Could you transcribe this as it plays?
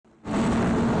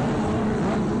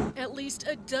at least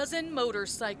a dozen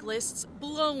motorcyclists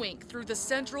blowing through the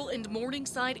Central and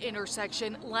Morningside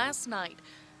intersection last night,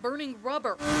 burning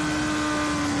rubber.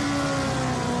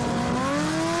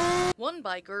 One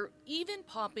biker even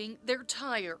popping their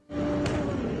tire.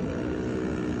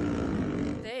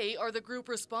 They are the group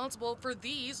responsible for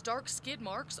these dark skid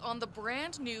marks on the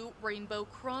brand new Rainbow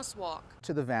Crosswalk.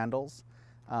 To the vandals,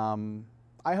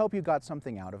 I hope you got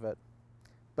something out of it,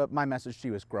 but my message to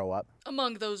you is grow up.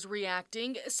 Among those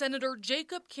reacting, Senator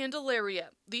Jacob Candelaria,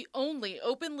 the only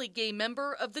openly gay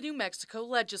member of the New Mexico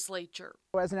Legislature.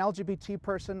 As an LGBT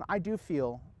person, I do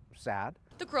feel sad.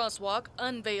 The crosswalk,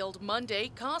 unveiled Monday,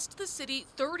 cost the city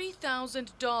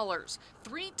 $30,000,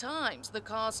 3 times the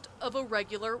cost of a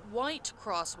regular white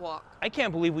crosswalk. I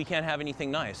can't believe we can't have anything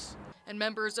nice. And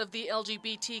members of the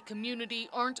LGBT community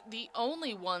aren't the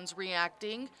only ones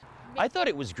reacting. I thought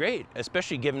it was great,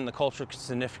 especially given the cultural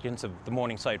significance of the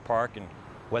Morningside Park and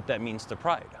what that means to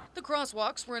Pride. The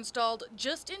crosswalks were installed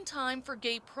just in time for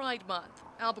Gay Pride Month.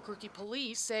 Albuquerque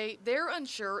police say they're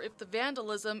unsure if the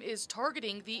vandalism is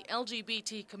targeting the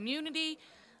LGBT community,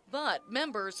 but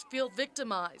members feel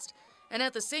victimized and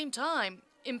at the same time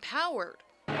empowered.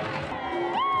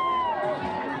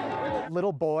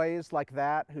 Little boys like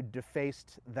that who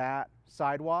defaced that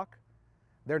sidewalk,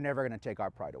 they're never going to take our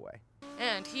pride away.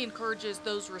 And he encourages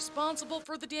those responsible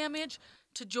for the damage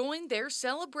to join their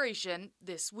celebration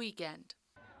this weekend.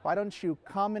 Why don't you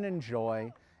come and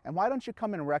enjoy, and why don't you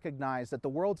come and recognize that the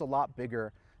world's a lot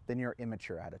bigger than your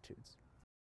immature attitudes?